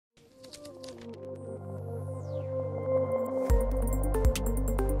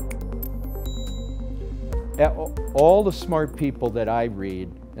all the smart people that I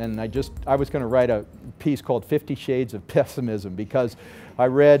read, and I was going to write a piece called 50 Shades of Pessimism, because I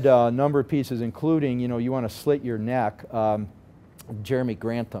read a number of pieces, including, you want to slit your neck, Jeremy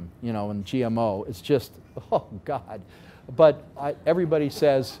Grantham, and GMO. It's just, oh God. But everybody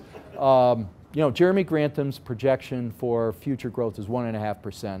says, Jeremy Grantham's projection for future growth is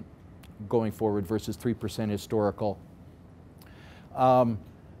 1.5% going forward versus 3% historical.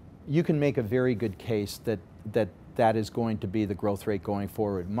 You can make a very good case that is going to be the growth rate going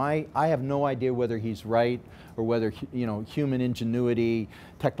forward. I have no idea whether he's right or whether, human ingenuity,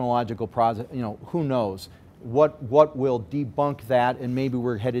 technological process, who knows what will debunk that, and maybe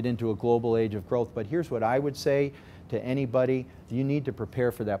we're headed into a global age of growth. But here's what I would say to anybody: you need to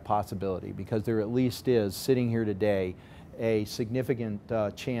prepare for that possibility, because there at least is, sitting here today, a significant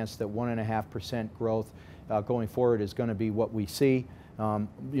chance that 1.5% growth going forward is going to be what we see. For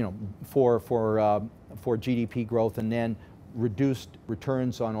GDP growth, and then reduced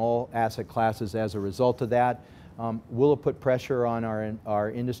returns on all asset classes as a result of that. Will it put pressure on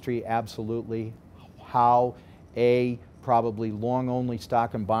our industry? Absolutely. How? Probably long-only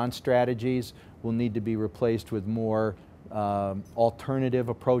stock and bond strategies will need to be replaced with more alternative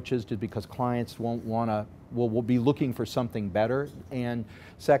approaches, just because clients won't want to, will be looking for something better. And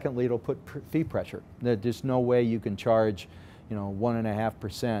secondly, it'll put fee pressure. There's no way you can charge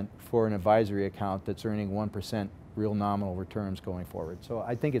 1.5% for an advisory account that's earning 1% real nominal returns going forward. So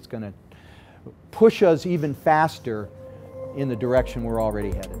I think it's going to push us even faster in the direction we're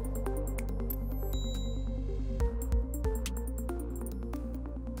already headed.